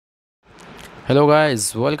Hello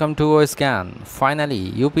guys, welcome to GYAN.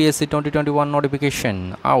 Finally, UPSC 2021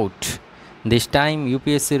 notification out. This time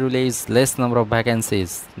UPSC released less number of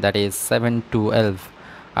vacancies, that is 7 to 11.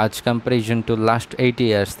 As comparison to last 8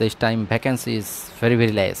 years, this time vacancy is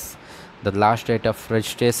very less. The last date of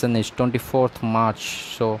registration is 24th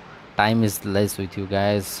March, so time is less with you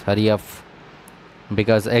guys. Hurry up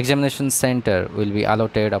because examination center will be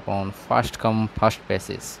allotted upon first come first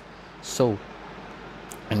basis. So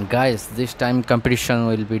and guys, this time competition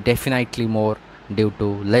will be definitely more due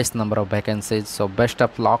to less number of vacancies. So best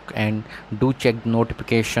of luck, and do check the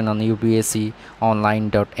notification on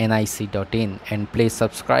upsconline.nic.in, and please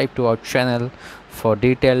subscribe to our channel for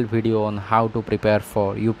detailed video on how to prepare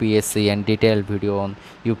for UPSC and detailed video on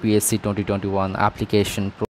UPSC 2021 application